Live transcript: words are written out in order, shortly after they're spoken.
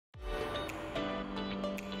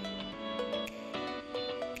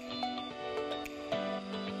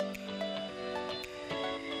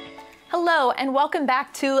Hello, and welcome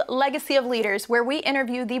back to Legacy of Leaders, where we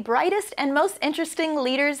interview the brightest and most interesting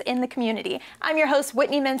leaders in the community. I'm your host,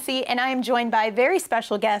 Whitney Mincey, and I am joined by very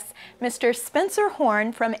special guest, Mr. Spencer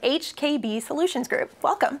Horn from HKB Solutions Group.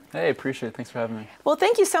 Welcome. Hey, appreciate it. Thanks for having me. Well,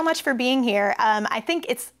 thank you so much for being here. I think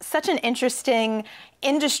it's such an interesting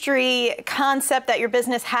industry concept that your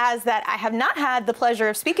business has that I have not had the pleasure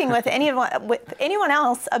of speaking with anyone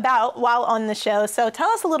else about while on the show. So tell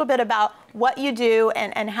us a little bit about what you do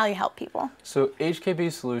and how you help people. So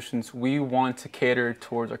HKB Solutions, we want to cater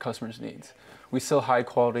towards our customers' needs. We sell high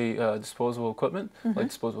quality disposable equipment, like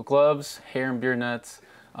disposable gloves, hair and beard nets,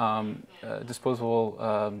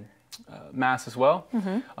 disposable masks as well.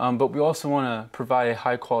 But we also want to provide a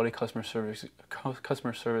high quality customer service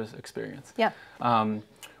experience. Yeah.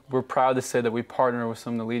 We're proud to say that we partner with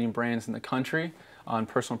some of the leading brands in the country on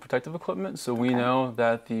personal protective equipment, so we know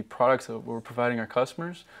that the products that we're providing our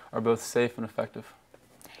customers are both safe and effective.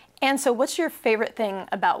 And so what's your favorite thing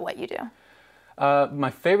about what you do?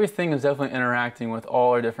 My favorite thing is definitely interacting with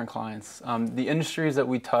all our different clients. The industries that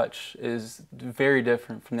we touch is very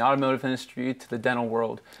different, from the automotive industry to the dental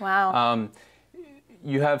world. Wow.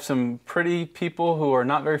 You have some pretty people who are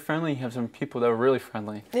not very friendly, you have some people that are really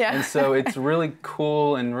friendly. Yeah. And so it's really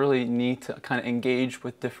cool and really neat to kind of engage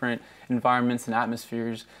with different environments and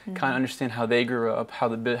atmospheres, kind of understand how they grew up, how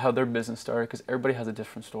their business started, because everybody has a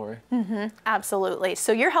different story. Absolutely.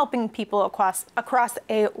 So you're helping people across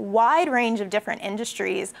a wide range of different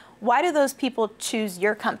industries. Why do those people choose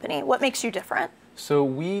your company? What makes you different? So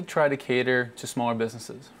we try to cater to smaller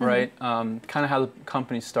businesses, right? Kind of how the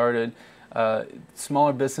company started.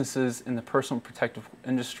 Smaller businesses in the personal protective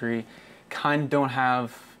industry kind of don't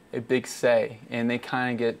have a big say, and they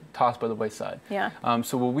kind of get tossed by the wayside. Yeah.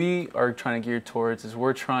 So what we are trying to gear towards is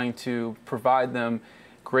we're trying to provide them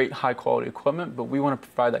great high quality equipment, but we want to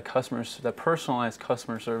provide that personalized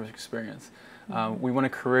customer service experience. We want to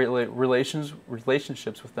create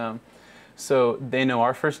relationships with them so they know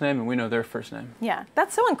our first name and we know their first name. Yeah.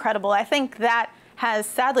 That's so incredible. I think that has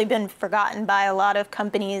sadly been forgotten by a lot of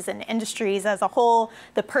companies and industries as a whole.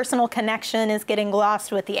 The personal connection is getting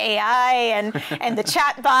lost with the AI and the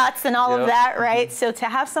chat bots and all of that, right? So to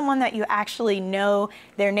have someone that you actually know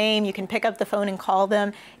their name, you can pick up the phone and call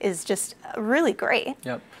them, is just really great.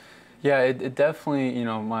 Yep. Yeah, it definitely, you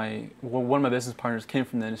know, one of my business partners came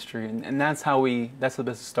from the industry, and that's how the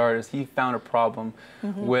business started. Is he found a problem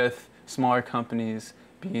with smaller companies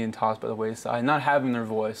being tossed by the wayside, not having their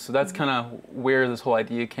voice. So that's kind of where this whole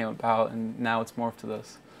idea came about, and now it's morphed to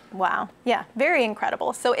this. Wow. Yeah, very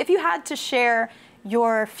incredible. So if you had to share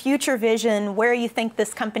your future vision, where you think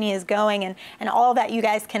this company is going and all that you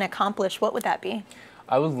guys can accomplish, what would that be?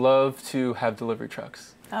 I would love to have delivery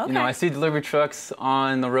trucks. Okay. You know, I see delivery trucks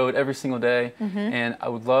on the road every single day, and I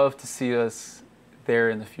would love to see us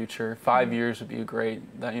there in the future. 5 years would be great.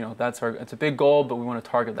 It's a big goal, but we want to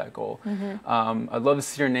target that goal. I'd love to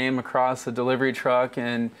see your name across a delivery truck,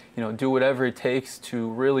 and do whatever it takes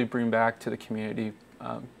to really bring back to the community,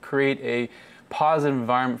 create a positive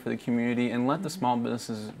environment for the community, and let the small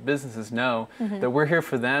businesses know that we're here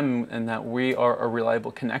for them and that we are a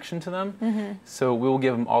reliable connection to them. So we will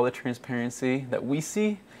give them all the transparency that we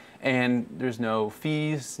see. And there's no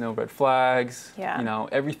fees, no red flags. Yeah.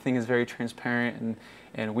 Everything is very transparent,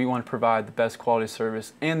 and we want to provide the best quality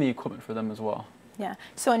service and the equipment for them as well. Yeah.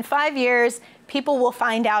 So in 5 years, people will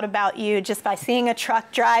find out about you just by seeing a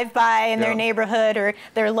truck drive by in their neighborhood or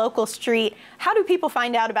their local street. How do people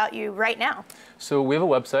find out about you right now? So we have a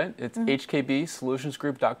website. It's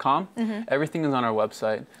hkbsolutionsgroup.com. Everything is on our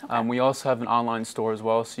website. Okay. We also have an online store as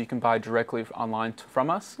well, so you can buy directly online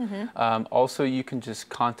from us. Also, you can just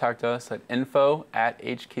contact us at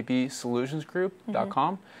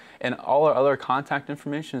info@hkbsolutionsgroup.com. And all our other contact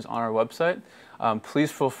information is on our website.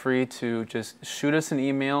 Please feel free to just shoot us an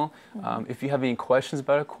email. If you have any questions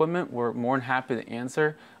about equipment, we're more than happy to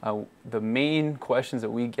answer. The main questions that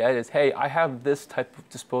we get is, hey, I have this type of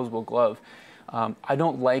disposable glove. I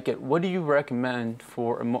don't like it. What do you recommend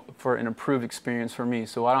for an improved experience for me,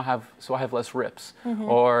 so I have less rips,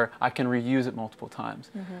 or I can reuse it multiple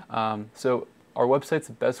times? So our website's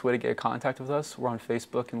the best way to get in contact with us. We're on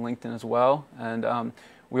Facebook and LinkedIn as well, and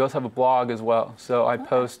we also have a blog as well. So I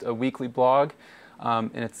post a weekly blog,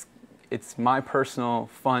 and it's my personal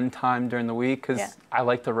fun time during the week, because I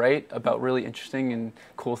like to write about really interesting and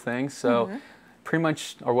cool things. So pretty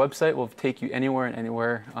much our website will take you anywhere and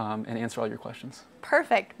anywhere and answer all your questions.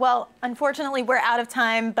 Perfect. Well, unfortunately, we're out of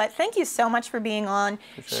time, but thank you so much for being on,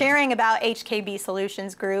 sharing about HKB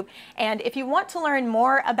Solutions Group. And if you want to learn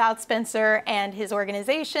more about Spencer and his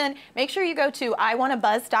organization, make sure you go to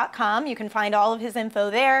iwannabuzz.com. You can find all of his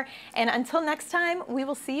info there. And until next time, we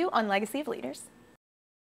will see you on Legacy of Leaders.